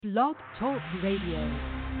Blog Talk Radio.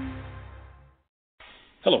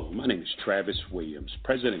 Hello, my name is Travis Williams,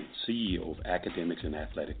 President and CEO of Academics and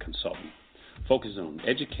Athletic Consulting, focusing on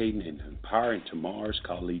educating and empowering tomorrow's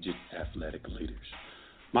collegiate athletic leaders.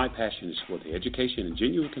 My passion is for the education and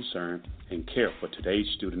genuine concern and care for today's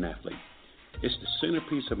student athlete. It's the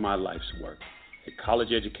centerpiece of my life's work. A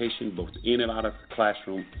college education, both in and out of the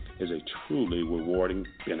classroom, is a truly rewarding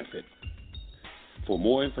benefit. For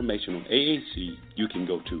more information on AAC, you can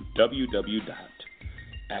go to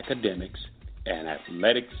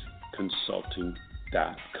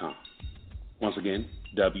www.academicsandathleticsconsulting.com. Once again,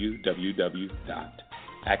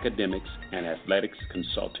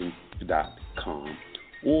 www.academicsandathleticsconsulting.com.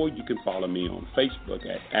 Or you can follow me on Facebook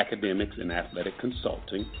at Academics and Athletic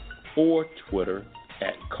Consulting or Twitter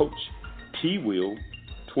at Coach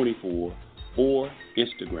TWill24 or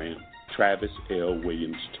Instagram Travis L.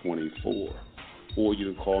 Williams 24. Or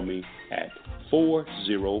you can call me at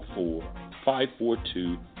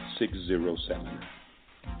 404-542-6079.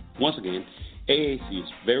 Once again, AAC is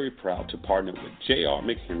very proud to partner with J.R.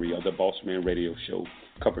 McHenry of the Bossman Radio Show,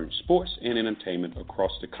 covering sports and entertainment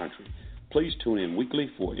across the country. Please tune in weekly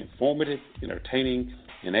for informative, entertaining,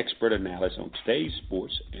 and expert analysis on today's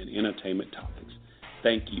sports and entertainment topics.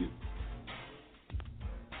 Thank you.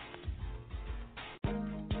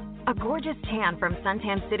 A gorgeous tan from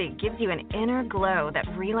Suntan City gives you an inner glow that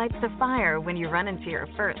relights the fire when you run into your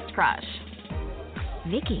first crush.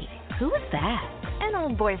 Vicky, who was that? An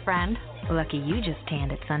old boyfriend. Lucky you just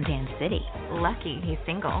tanned at Suntan City. Lucky he's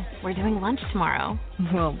single. We're doing lunch tomorrow.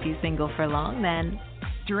 Won't be single for long then.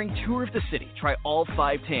 During Tour of the City, try all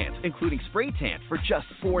 5 tans, including spray tan, for just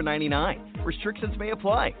 $4.99. Restrictions may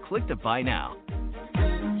apply. Click to buy now.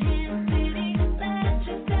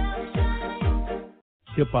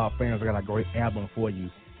 Hip-hop fans, I got a great album for you.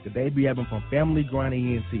 The debut album from Family Grind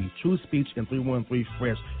ENT, True Speech and 313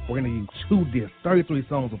 Fresh. We're going to give you 2 discs, 33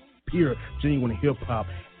 songs of pure, genuine hip-hop.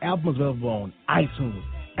 Album is available on iTunes,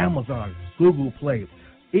 Amazon, Google Play,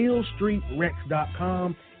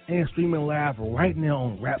 illstreetrex.com, and streaming live right now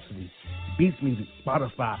on Rhapsody, Beats Music,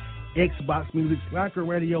 Spotify, Xbox Music, Slacker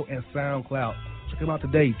Radio, and SoundCloud. Check them out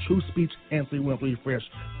today, True Speech and 313 Fresh,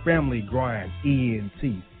 Family Grind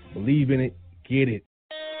ENT. Believe in it, get it.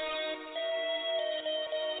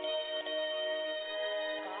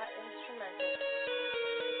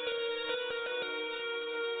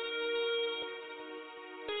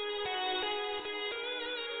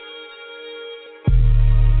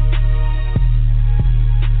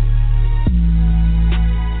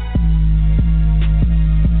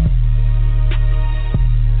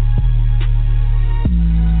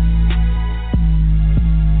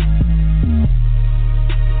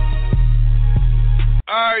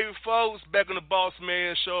 Back on the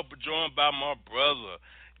Bossman Show, joined by my brother.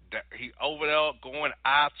 He over there going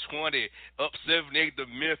I-20, up 78 to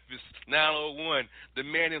Memphis, 901. The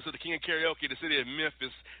man into the King of Karaoke, the city of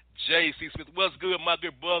Memphis, J.C. Smith. What's good, my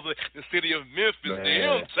good brother, the city of Memphis, the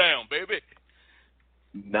M-Town, baby.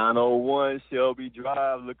 901 Shelby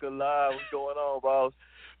Drive, look alive. What's going on, boss?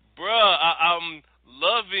 Bruh, I'm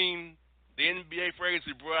loving the NBA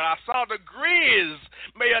frenzy, bro. I saw the Grizz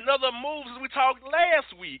made another move since we talked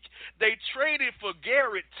last week. They traded for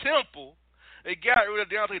Garrett Temple. They got rid of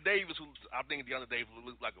Deontay Davis, who I think Deontay Davis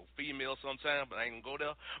looked like a female sometime, but I ain't going to go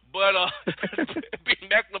there. But beat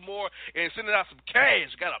McLemore and sending out some cash.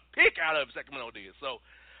 Got a pick out of it, Sacramento did. So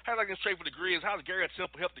how do I get straight for the Grizz? How does Garrett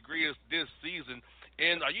Temple help the Grizz this season?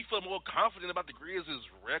 And are you feeling more confident about the Grizz'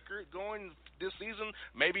 record going this season?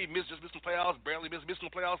 Maybe missing playoffs, barely missing the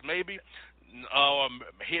playoffs, maybe.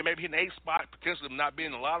 Maybe hitting 8th spot, potentially not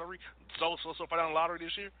being in the lottery. So far down the lottery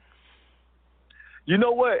this year? You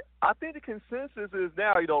know what? I think the consensus is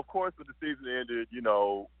now, of course, when the season ended,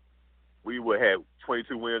 we would have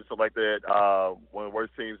 22 wins, something like that, one of the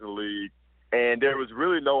worst teams in the league. And there was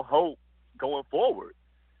really no hope going forward,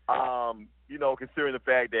 considering the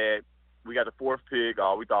fact that we got the 4th pick.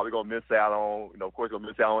 We thought we were going to miss out on, of course, going to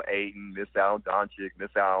miss out on Ayton, miss out on Doncic,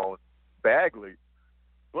 miss out on Bagley.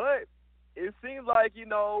 But it seems like,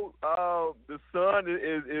 the sun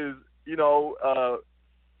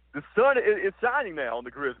the sun is shining now on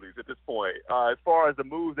the Grizzlies at this point, as far as the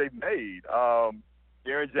moves they've made.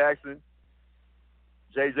 Jaren Jackson,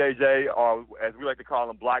 JJJ, or as we like to call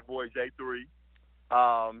him, Black Boy J3,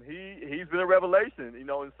 he's been a revelation,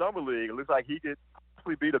 in Summer League. It looks like he could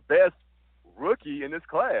possibly be the best rookie in this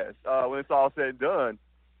class when it's all said and done.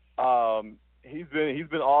 He's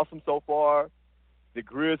been awesome so far. The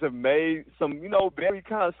Grizz have made some, very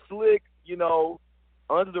kind of slick,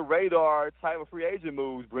 under the radar type of free agent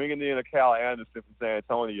moves, bringing in a Cal Anderson from San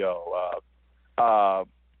Antonio.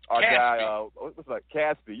 our guy, what's that,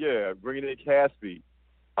 Caspi, bringing in Caspi,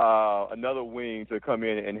 another wing to come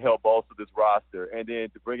in and help bolster this roster, and then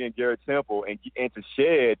to bring in Garrett Temple and to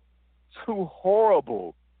shed two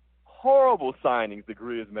horrible signings the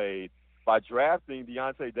Grizz made by drafting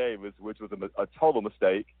Deontay Davis, which was a total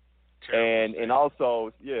mistake, and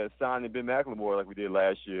also signing Ben McLemore like we did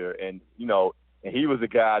last year, and and he was a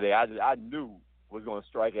guy that I knew was going to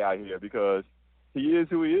strike out here because he is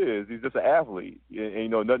who he is. He's just an athlete, and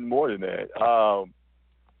nothing more than that.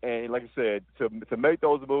 And like I said, to make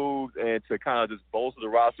those moves and to kind of just bolster the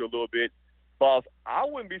roster a little bit, boss, I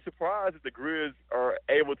wouldn't be surprised if the Grizz are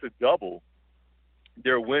able to double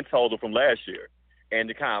their win total from last year and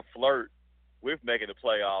to kind of flirt with making the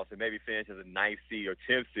playoffs and maybe finish as a 9th seed or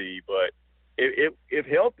 10th seed. But if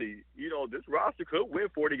healthy, this roster could win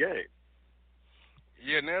 40 games.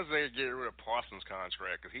 Yeah, now they get rid of Parsons'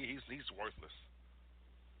 contract because he's worthless.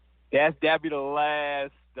 That'd be the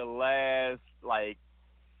last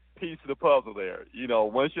piece of the puzzle there.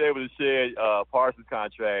 Once you're able to shed Parsons'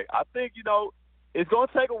 contract, I think it's going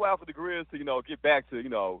to take a while for the Grizz to get back to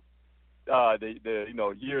the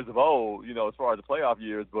years of old, as far as the playoff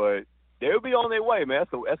years, but they'll be on their way, man.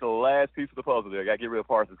 So that's the last piece of the puzzle there. Got to get rid of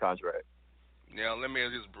Parsons' contract. Now let me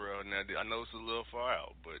ask this, bro. Now I know it's a little far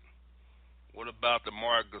out, but what about the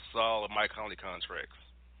Mark Gasol and Mike Conley contracts?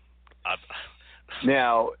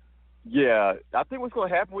 Now, I think what's going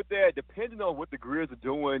to happen with that, depending on what the Grizz are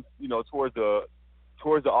doing, towards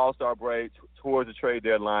the All-Star break, towards the trade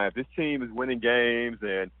deadline, if this team is winning games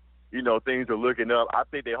and, things are looking up, I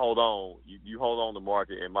think they hold on. You hold on to Mark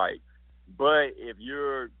and Mike. But if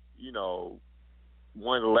you're,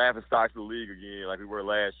 one of the laughing stocks of the league again, like we were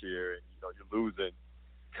last year, and, you're losing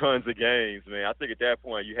tons of games, man, I think at that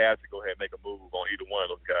point you have to go ahead and make a move on either one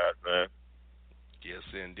of those guys, man. Yes,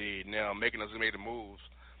 indeed. Now, made the moves.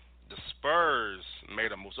 The Spurs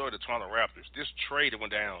made a move. So did the Toronto Raptors. This trade that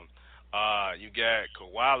went down, you got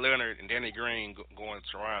Kawhi Leonard and Danny Green going to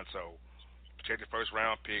Toronto. Protected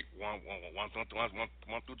first-round pick, 1 through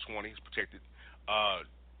 20. He's protected.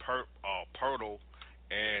 Pirtle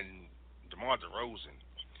and DeMar DeRozan.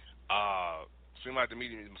 Seemed like to me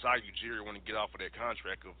Masai Ujiri want to get off of that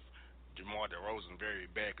contract of DeMar DeRozan very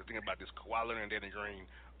bad. Because think about this, Kawhi Leonard and Danny Green,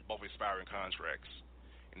 both expiring contracts.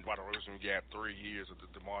 And DeMar DeRozan got 3 years of the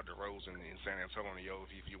DeMar DeRozan in San Antonio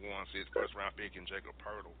if he wants his first-round pick and Jacob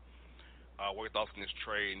Pirtle. What are your thoughts on this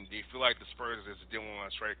trade? And do you feel like the Spurs didn't want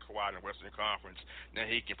to trade Kawhi in the Western Conference? Now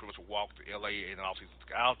he can pretty much walk to LA in the offseason.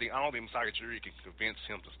 I don't think Masai Ujiri can convince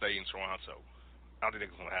him to stay in Toronto. I don't think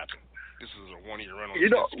that's going to happen. This is a 1-year rental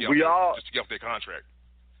just to get off their contract.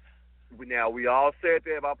 Now, we all said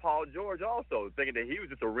that about Paul George also, thinking that he was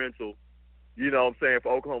just a rental, for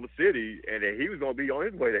Oklahoma City, and that he was going to be on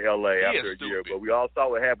his way to L.A. after a year. But we all saw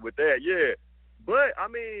what happened with that, yeah. But, I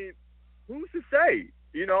mean, who's to say?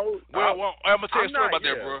 Well, I'm going to tell you a story about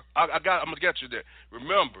that, bro. I'm going to get you there.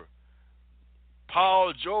 Remember,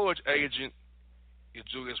 Paul George's agent is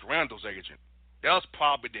Julius Randle's agent. That was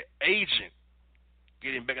probably the agent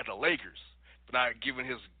getting back at the Lakers for not giving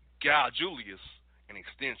his guy Julius an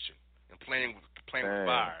extension and playing with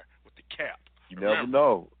fire with the cap. You never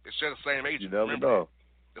know. It's just the same agent. You never know.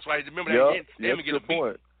 That's why you remember that. That's a good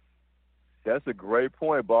point. That's a great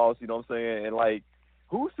point, boss. You know what I'm saying? And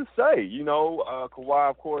who's to say? Kawhi,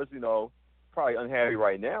 of course, probably unhappy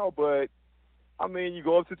right now, but I mean, you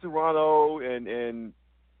go up to Toronto and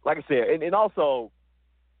like I said, and also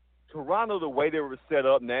Toronto, the way they were set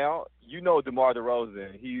up now, DeMar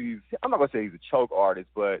DeRozan, I'm not going to say he's a choke artist,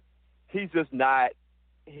 but he's not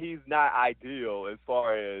ideal as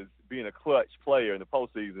far as being a clutch player in the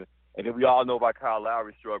postseason. And then we all know about Kyle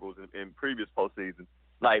Lowry's struggles in previous postseasons.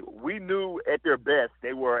 We knew at their best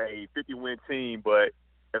they were a 50-win team, but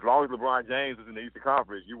as long as LeBron James was in the Eastern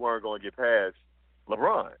Conference, you weren't going to get past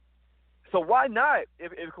LeBron. So why not?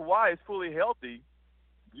 If Kawhi is fully healthy,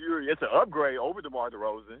 it's an upgrade over DeMar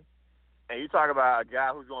DeRozan. And you talk about a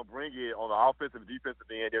guy who's going to bring it on the offensive and defensive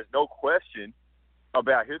end. There's no question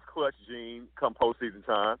about his clutch gene come postseason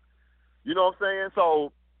time. You know what I'm saying?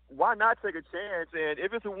 So why not take a chance? And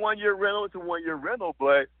if it's a 1-year rental, it's a 1-year rental.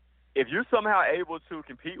 But if you're somehow able to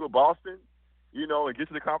compete with Boston, and get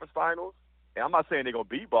to the conference finals, and I'm not saying they're going to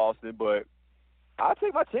beat Boston, but I'll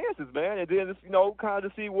take my chances, man. And then, kind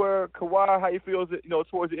of to see where Kawhi, how he feels,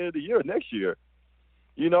 towards the end of the year, next year.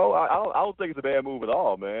 I don't think it's a bad move at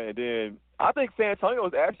all, man. And then I think San Antonio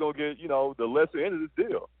is actually going to get, the lesser end of this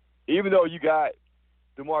deal. Even though you got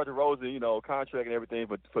DeMar DeRozan, contract and everything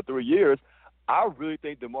for 3 years, I really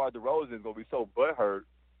think DeMar DeRozan is going to be so butthurt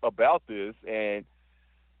about this. And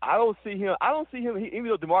I don't see him, even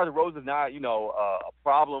though DeMar DeRozan is not, a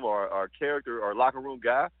problem or a character or locker room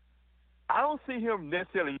guy, I don't see him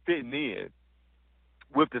necessarily fitting in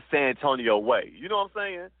with the San Antonio way. You know what I'm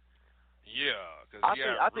saying? Yeah, because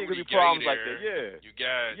I think it'll Rudy be Gay problems there. like that.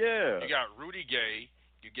 Yeah. You got Rudy Gay.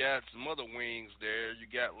 You got some other wings there. You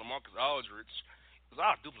got LaMarcus Aldridge. There's a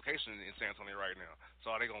lot of duplication in San Antonio right now.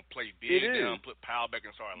 So are they gonna play big now, put Powell back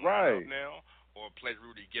and start line up now, or play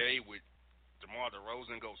Rudy Gay with DeMar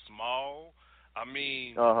DeRozan go small? I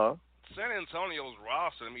mean, San Antonio's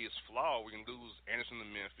roster to me is flawed. We can lose Anderson to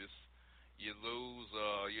Memphis. You lose,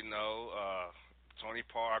 Tony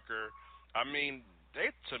Parker. I mean,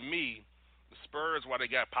 to me, the Spurs, while they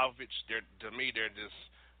got Popovich, they're at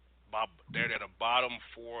the bottom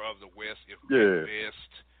 4 of the West, if not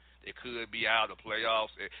best. They could be out of the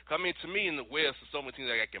playoffs. I mean, to me, in the West, there's so many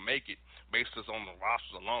teams that can make it based just on the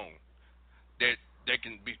rosters alone. That they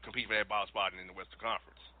can compete for that bottom spot in the Western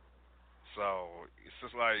Conference. So it's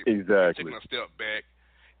just like taking a step back.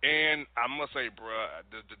 And I must say, bro,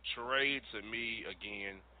 the trade to me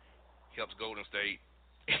again helps Golden State.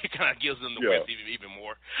 It kind of gives them the West even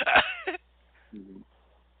more.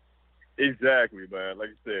 Exactly, man.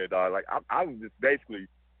 Like you said, dog. Like I'm just basically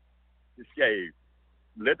escaped.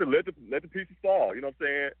 Let the pieces fall. You know what I'm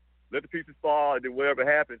saying? Let the pieces fall, and then whatever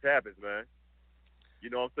happens, man. You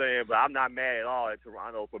know what I'm saying? But I'm not mad at all at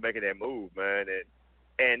Toronto for making that move, man.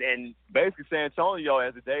 And basically San Antonio,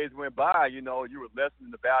 as the days went by, you were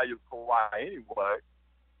lessening the value of Kawhi anyway.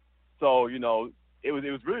 So it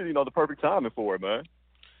was really the perfect timing for it, man.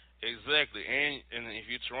 Exactly, and if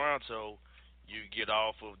you're Toronto, you get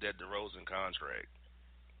off of that DeRozan contract.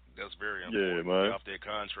 That's very important. Yeah, man. Get off that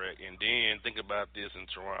contract, and then think about this in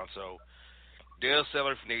Toronto. Their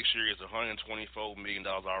salary for next year is $124 million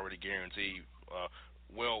already guaranteed.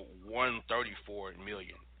 $134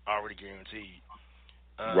 million already guaranteed.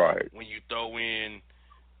 Right. When you throw in,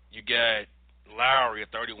 you got Lowry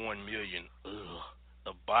at $31 million.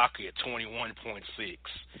 Ibaka at $21.6.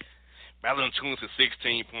 Valanciunas at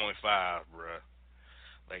 $16.5, bruh.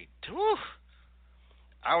 Like, whew.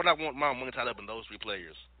 I would not want my money tied up in those 3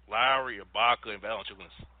 players. Lowry, Ibaka, and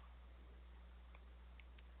Valanciunas.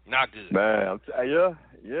 Not good. Man,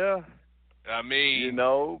 yeah. I mean,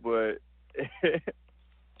 but it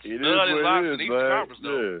is what it is, in East man. Conference,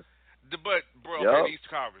 though. Yeah. But, bro, in East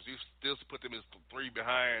Conference, you still put them as 3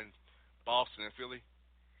 behind Boston and Philly?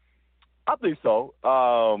 I think so.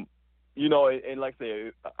 And like I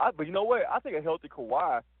said, but you know what? I think a healthy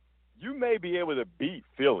Kawhi, you may be able to beat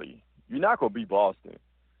Philly. You're not going to beat Boston.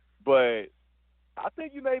 But I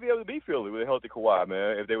think you may be able to beat Philly with a healthy Kawhi,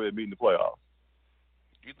 man, if they were to meet in the playoffs.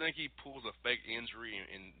 You think he pulls a fake injury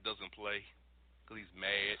and doesn't play because he's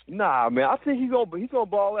mad? Nah, man. I think he's gonna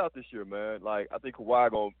ball out this year, man. Like I think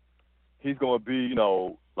Kawhi he's gonna be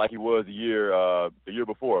like he was the year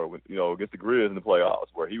before when, against the Grizz in the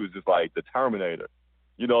playoffs where he was just like the Terminator.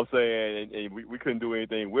 You know what I'm saying? And we couldn't do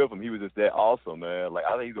anything with him. He was just that awesome, man. Like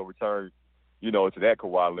I think he's gonna return, to that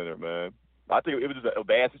Kawhi Leonard, man. I think it was just a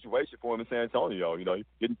bad situation for him in San Antonio. He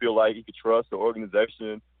didn't feel like he could trust the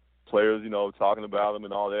organization, players, talking about him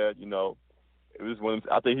and all that. It was one.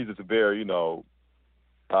 I think he's just a very,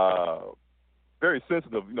 very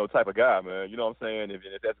sensitive, type of guy, man. You know what I'm saying? If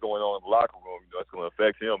that's going on in the locker room, it's going to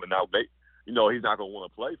affect him, and now he's not going to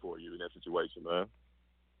want to play for you in that situation, man.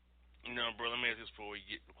 Bro, let me ask this before we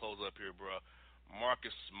close up here, bro.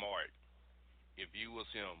 Marcus Smart, if you was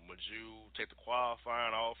him, would you take the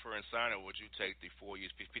qualifying offer and sign it, or would you take the 4 years,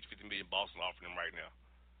 $50 million Boston offering him right now?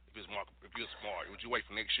 If you're Smart, would you wait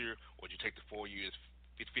for next year, or would you take the 4 years,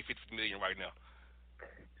 $50 million right now?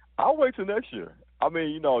 I'll wait till next year. I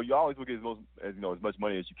mean, you always look at as much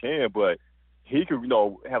money as you can, but he could,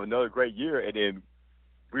 have another great year and then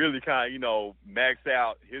really kind of, max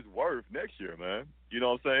out his worth next year, man. You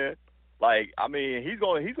know what I'm saying? Like, I mean, he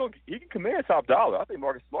can command top dollar. I think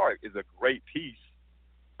Marcus Smart is a great piece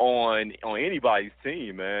on anybody's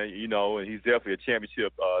team, man. And he's definitely a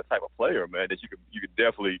championship type of player, man, that you could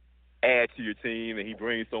definitely add to your team, and he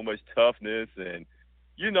brings so much toughness and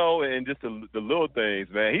and just the little things,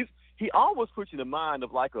 man. He almost puts you in the mind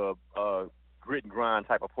of like a grit and grind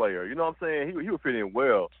type of player. You know what I'm saying? He would fit in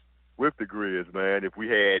well with the Grizz, man, if we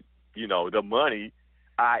had, the money,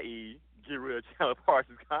 i.e. get rid of Chandler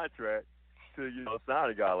Parsons' contract to, sign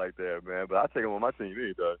a guy like that, man. But I take him on my team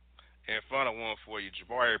any day. And final one for you,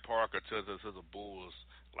 Jabari Parker to the Bulls.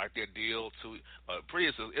 Like their deal to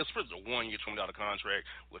it's a 1 year $20 contract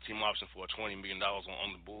with team option for $20 million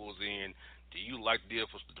on the Bulls end. Do you like the deal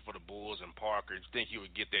for the Bulls and Parker? Do you think you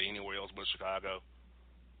would get that anywhere else but Chicago?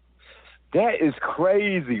 That is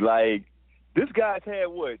crazy. Like this guy's had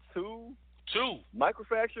what, two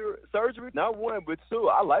microfracture surgery? Not one, but 2.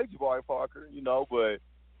 I like Jabari Parker, but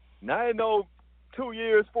now I know 2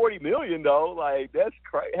 years, $40 million, though. Like, that's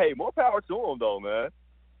crazy. Hey, more power to him, though, man.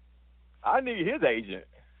 I need his agent.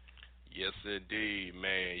 Yes, indeed,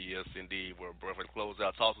 man. Yes, indeed. Well, brother, close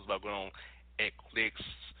out. Talk to us about going on at Clicks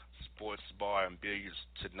Sports Bar and Billiards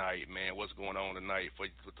tonight, man. What's going on tonight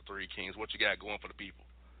with the Three Kings? What you got going for the people?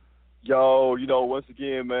 Yo, once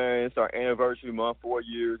again, man, it's our anniversary month, 4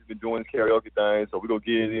 years. We've been doing this karaoke thing, so we're going to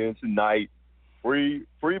get it in tonight. Free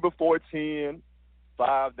before 10, $5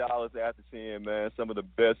 after 10, man. Some of the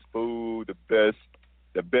best food, the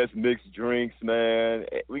best mixed drinks, man.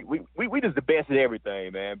 We just the best at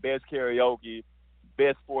everything, man. Best karaoke,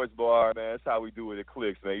 best sports bar, man. That's how we do it at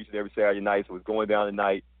Clicks, man. Each and every Saturday night, so it's going down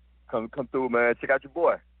tonight. Come through, man. Check out your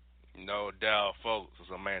boy. No doubt, folks. It's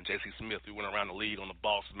my man, J.C. Smith. We went around the league on the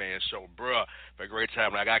Bossman show. Bruh, had a great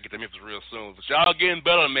time. I got to get to Memphis real soon. But y'all getting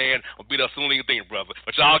better, man. I'll be there sooner than you think, brother.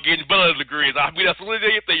 But y'all getting better degrees. I'll be there sooner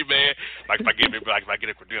than you think, man. Like if I get a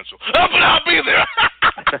credential. But I'll be there.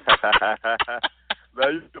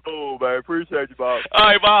 Man, you the fool, man. Appreciate you, Bob. All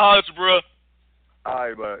right, bye, Hodge, bro. All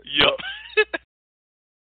right, man. Yep.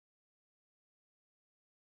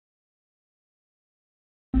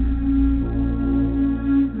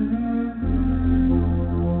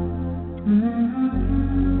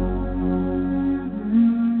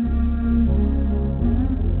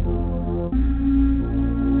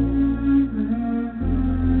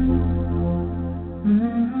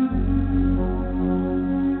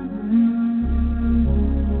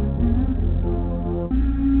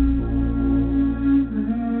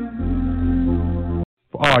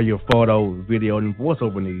 All your photo, video, and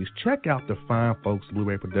voiceover needs, check out the fine folks at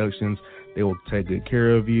Blueberry Productions. They will take good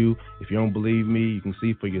care of you. If you don't believe me, you can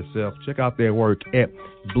see for yourself. Check out their work at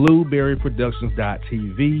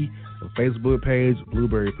blueberryproductions.tv, the Facebook page,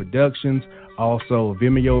 Blueberry Productions, also a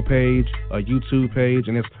Vimeo page, a YouTube page,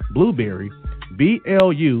 and it's Blueberry,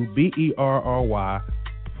 Blueberry,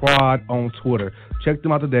 Prod on Twitter. Check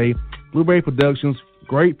them out today. Blueberry Productions,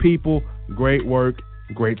 great people, great work,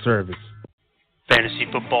 great service. Fantasy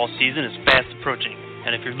football season is fast approaching,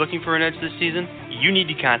 and if you're looking for an edge this season, you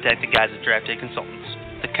need to contact the guys at Draft Day Consultants.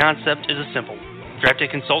 The concept is a simple one. Draft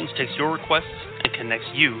Day Consultants takes your requests and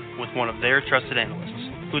connects you with one of their trusted analysts,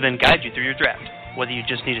 who then guide you through your draft, whether you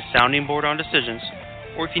just need a sounding board on decisions,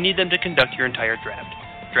 or if you need them to conduct your entire draft.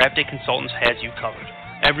 Draft Day Consultants has you covered.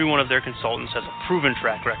 Every one of their consultants has a proven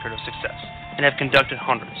track record of success, and have conducted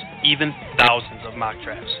hundreds, even thousands of mock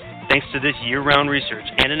drafts. Thanks to this year-round research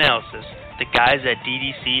and analysis, the guys at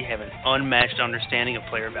DDC have an unmatched understanding of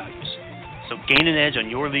player values. So gain an edge on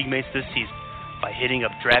your league mates this season by hitting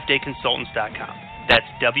up draftdayconsultants.com. That's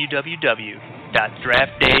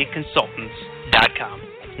www.draftdayconsultants.com.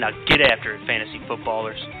 Now get after it, fantasy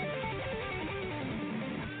footballers.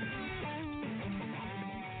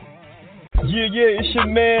 Yeah, it's your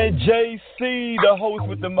man JC, the host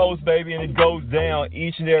with the most, baby, and it goes down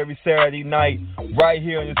each and every Saturday night right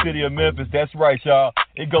here in the city of Memphis. That's right, y'all.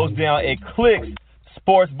 It goes down at Clicks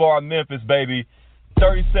Sports Bar, Memphis, baby.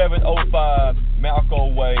 3705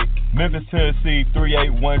 Malco Way, Memphis, Tennessee,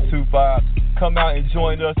 38125. Come out and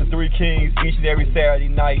join us, the Three Kings, each and every Saturday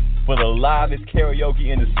night for the livest karaoke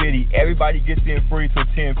in the city. Everybody gets in free till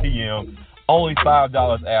 10 p.m. Only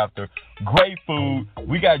 $5 after. Great food.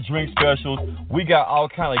 We got drink specials. We got all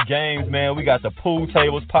kind of games, man. We got the pool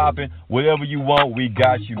tables popping. Whatever you want, we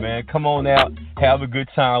got you, man. Come on out. Have a good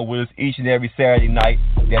time with us each and every Saturday night.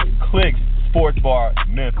 That's Clicks Sports Bar,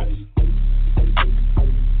 Memphis.